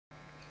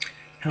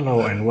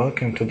Hello and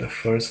welcome to the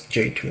first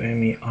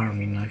J2ME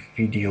ARMY KNIFE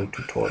video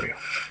tutorial.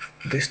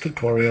 This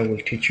tutorial will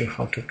teach you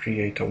how to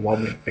create a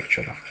wobbling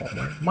picture of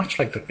Homer, much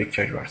like the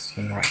picture you are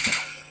seeing right now.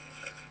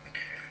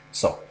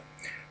 So,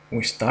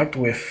 we start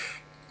with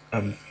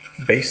a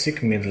basic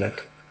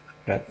midlet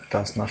that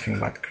does nothing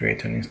but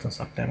create an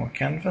instance of demo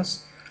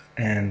canvas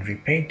and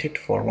repaint it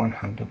for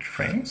 100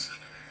 frames,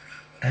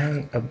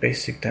 and a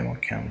basic demo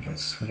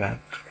canvas that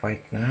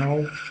right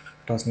now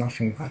does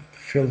nothing but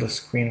fill the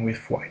screen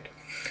with white.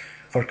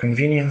 For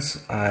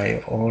convenience,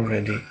 I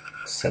already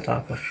set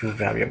up a few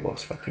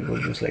variables that we will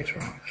use later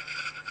on.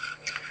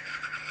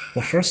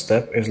 The first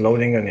step is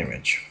loading an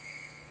image.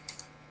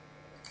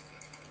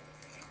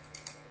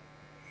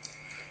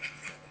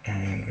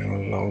 And we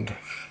will load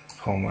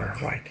Homer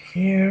right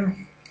here.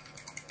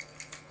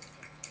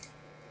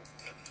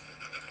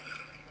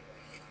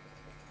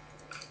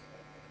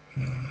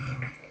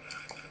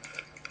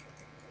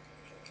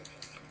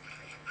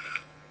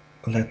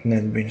 Let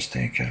NetBeans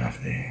take care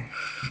of the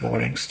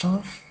boring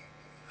stuff,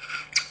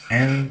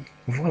 and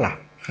voila,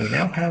 we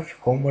now have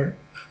Homer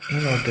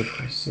in our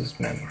device's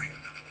memory.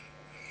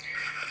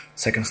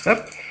 Second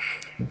step,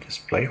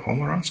 display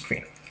Homer on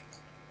screen.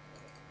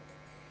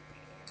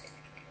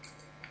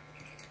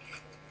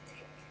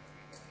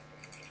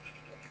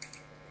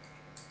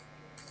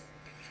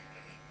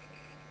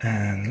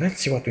 And let's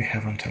see what we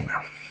have until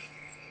now.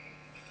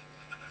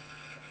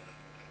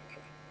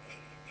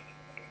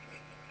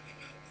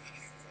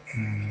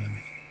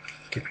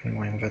 Keep in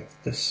mind that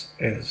this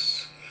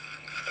is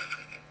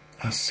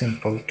a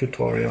simple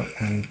tutorial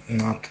and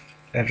not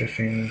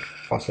everything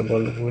possible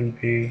will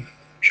be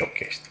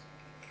showcased.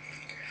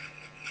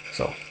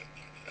 So,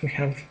 we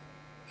have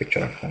a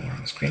picture of Homer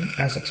on screen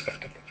as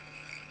expected.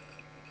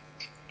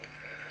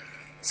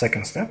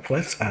 Second step,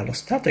 let's add a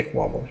static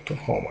wobble to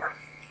Homer.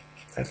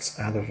 Let's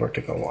add a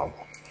vertical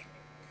wobble.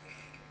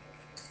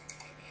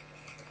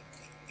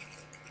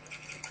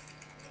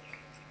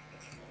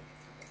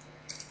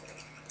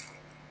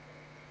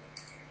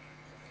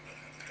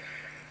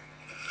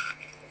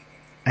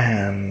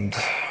 And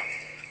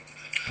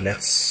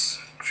let's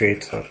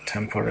create a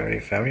temporary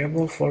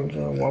variable for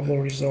the wobble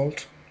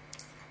result.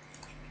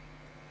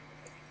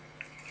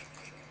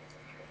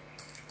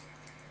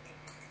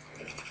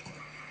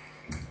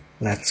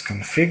 Let's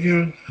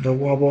configure the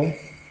wobble.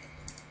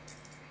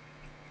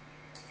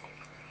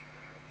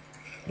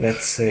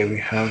 Let's say we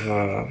have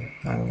a,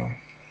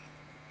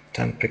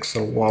 10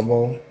 pixel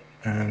wobble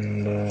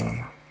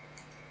and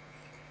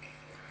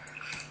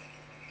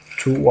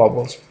 2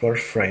 wobbles per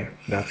frame,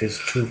 that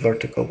is 2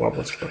 vertical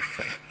wobbles per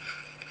frame.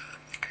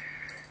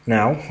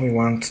 Now we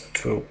want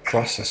to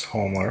process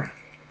Homer.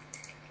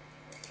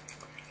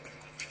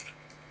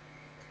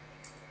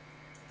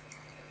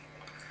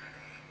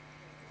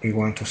 We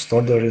want to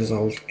store the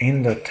result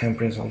in the temp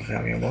result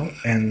variable,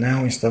 and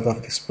now instead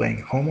of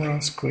displaying Homer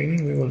on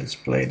screen, we will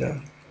display the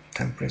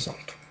temp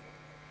result.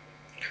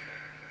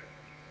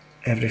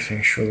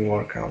 Everything should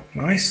work out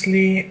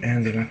nicely,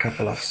 and in a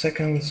couple of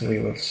seconds we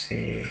will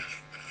see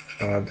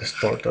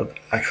distorted,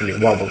 actually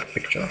wobbled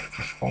picture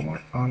of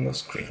Homer on the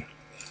screen.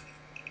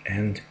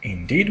 And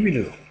indeed we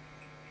do.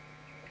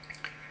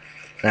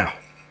 Now,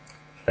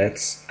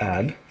 let's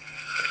add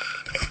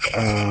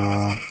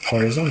a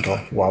horizontal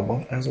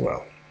wobble as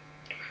well.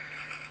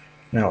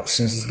 Now,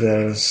 since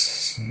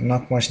there's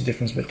not much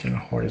difference between a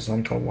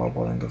horizontal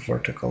wobble and a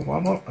vertical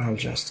wobble, I'll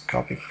just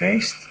copy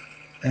paste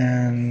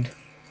and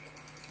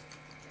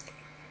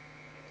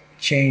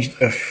change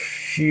a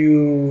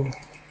few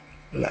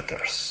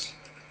letters.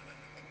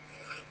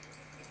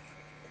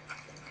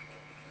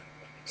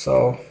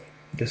 So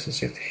this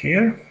is it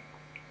here.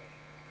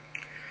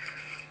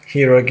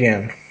 Here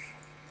again,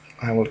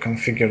 I will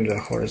configure the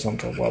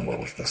horizontal wobble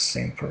with the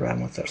same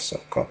parameter,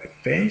 so copy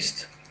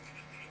paste.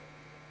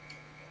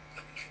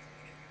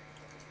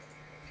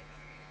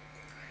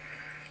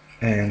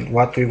 And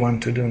what we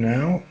want to do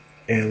now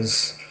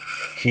is,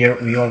 here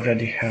we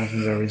already have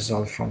the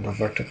result from the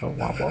vertical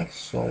wobble,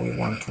 so we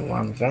want to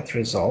run that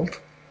result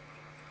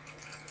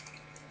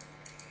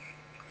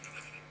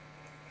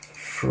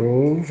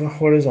through the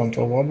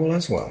horizontal wobble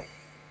as well.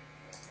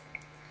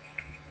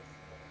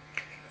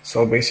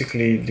 So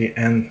basically the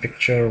end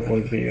picture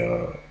will be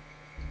a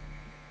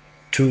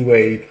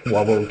two-way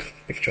wobbled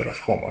picture of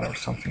Homer or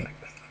something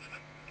like that.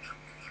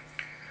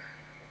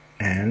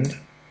 And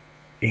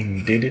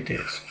indeed it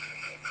is.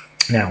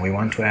 Now we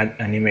want to add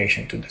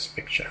animation to this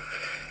picture.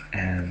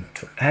 And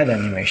to add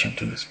animation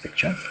to this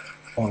picture,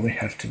 all we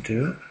have to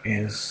do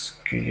is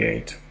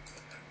create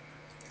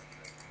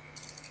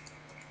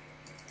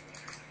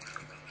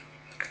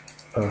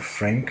a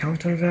frame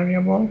counter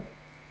variable,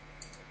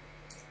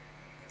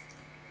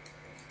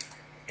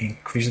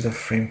 increase the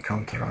frame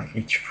counter on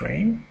each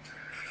frame,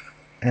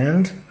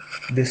 and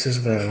this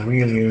is the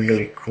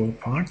really cool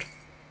part.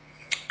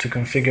 To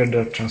configure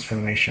the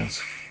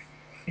transformations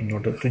in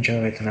order to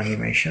generate an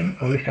animation,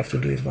 all we have to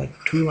do is write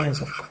 2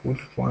 lines of code,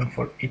 one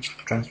for each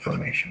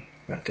transformation.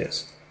 That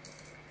is,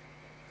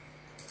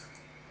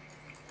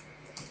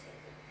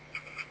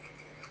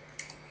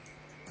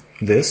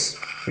 this,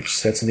 which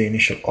sets the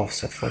initial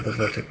offset for the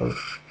vertical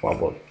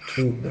wobble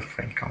to the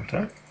frame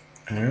counter,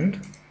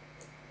 and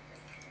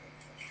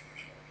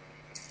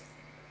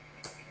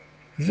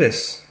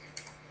this,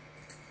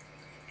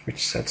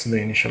 which sets the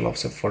initial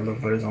offset for the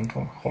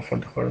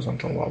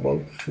horizontal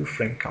wobble to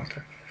frame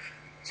counter.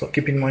 So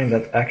keep in mind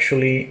that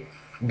actually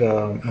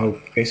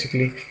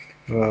basically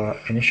the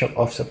initial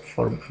offset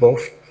for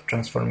both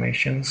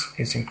transformations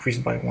is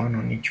increased by 1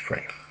 on each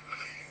frame.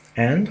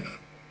 And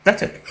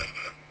that's it.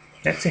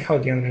 Let's see how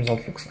the end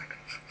result looks like.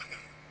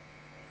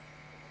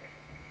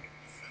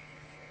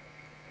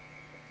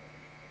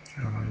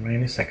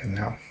 Any second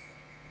now.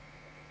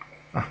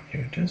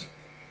 Here it is.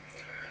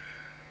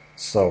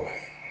 So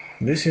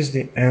this is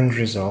the end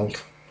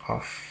result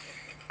of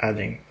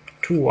adding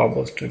two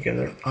wobbles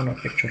together on a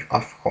picture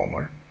of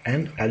Homer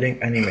and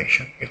adding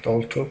animation. It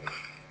all took,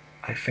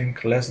 I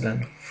think, less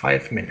than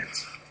 5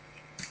 minutes.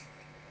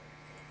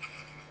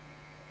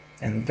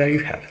 And there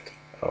you have it,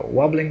 a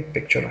wobbling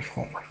picture of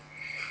Homer.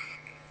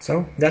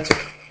 So that's it.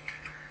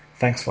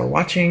 Thanks for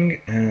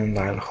watching, and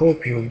I'll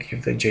hope you'll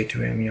give the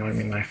J2ME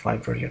Army Knife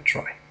library a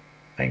try.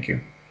 Thank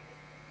you.